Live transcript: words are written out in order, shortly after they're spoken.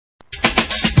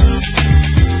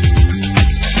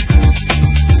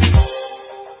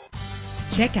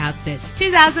Check out this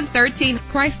 2013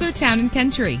 Chrysler Town &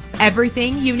 Country.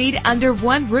 Everything you need under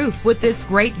one roof with this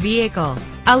great vehicle.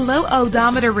 A low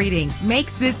odometer reading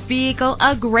makes this vehicle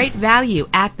a great value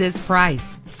at this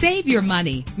price. Save your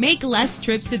money. Make less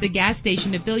trips to the gas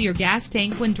station to fill your gas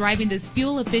tank when driving this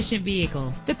fuel-efficient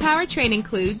vehicle. The powertrain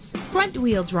includes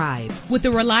front-wheel drive with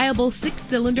a reliable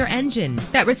 6-cylinder engine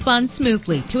that responds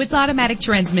smoothly to its automatic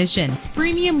transmission.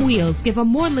 Premium wheels give a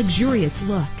more luxurious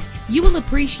look. You will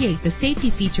appreciate the safety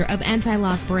feature of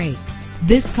anti-lock brakes.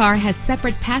 This car has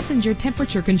separate passenger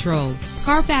temperature controls.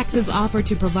 Carfax is offered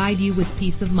to provide you with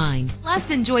peace of mind.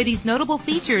 Plus, enjoy these notable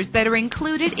features that are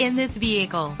included in this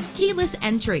vehicle: keyless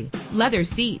entry, leather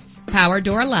seats, power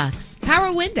door locks,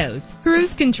 power windows,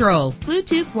 cruise control,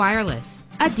 Bluetooth wireless,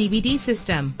 a DVD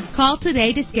system. Call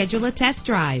today to schedule a test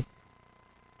drive.